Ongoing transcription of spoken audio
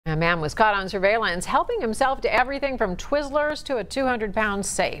A man was caught on surveillance helping himself to everything from Twizzlers to a 200-pound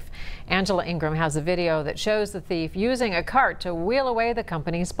safe. Angela Ingram has a video that shows the thief using a cart to wheel away the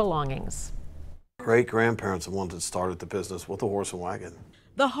company's belongings. Great-grandparents are the ones that started the business with a horse and wagon.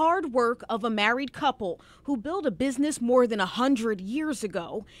 The hard work of a married couple who built a business more than 100 years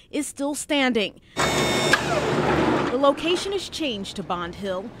ago is still standing. The location has changed to Bond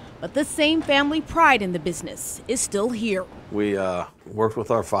Hill, but the same family pride in the business is still here. We worked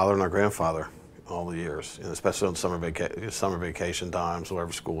with our father and our grandfather all the years, and especially on summer vacation times,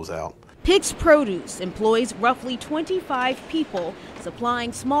 whenever school was out. Pick's Produce employs roughly 25 people,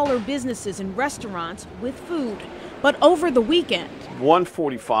 supplying smaller businesses and restaurants with food. But over the weekend,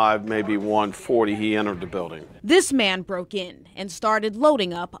 1:45, maybe 1:40, he entered the building. This man broke in and started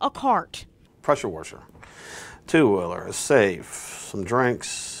loading up a cart. Pressure washer, two-wheeler, a safe, some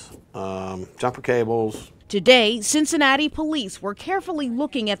drinks, jumper cables. Today, Cincinnati police were carefully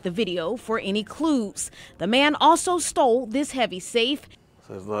looking at the video for any clues. The man also stole this heavy safe.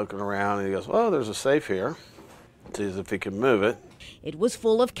 So he's looking around and he goes, "Oh, there's a safe here." Sees if he can move it. It was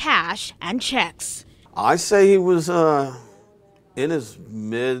full of cash and checks. I say he was in his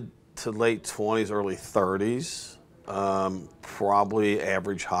mid to late 20s, early 30s. Probably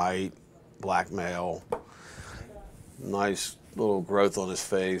average height, black male. Nice little growth on his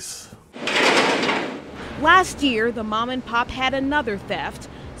face. Last year, the mom and pop had another theft.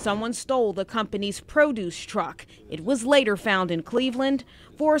 Someone stole the company's produce truck. It was later found in Cleveland.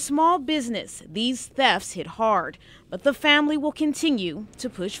 For a small business, these thefts hit hard, but the family will continue to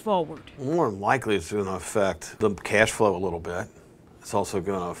push forward. More than likely, it's going to affect the cash flow a little bit. It's also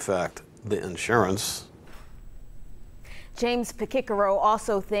going to affect the insurance. James Pichichero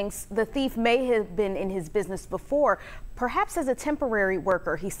also thinks the thief may have been in his business before, perhaps as a temporary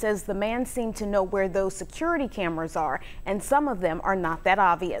worker. He says the man seemed to know where those security cameras are, and some of them are not that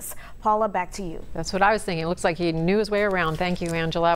obvious. Paula, back to you. That's what I was thinking. It looks like he knew his way around. Thank you, Angela.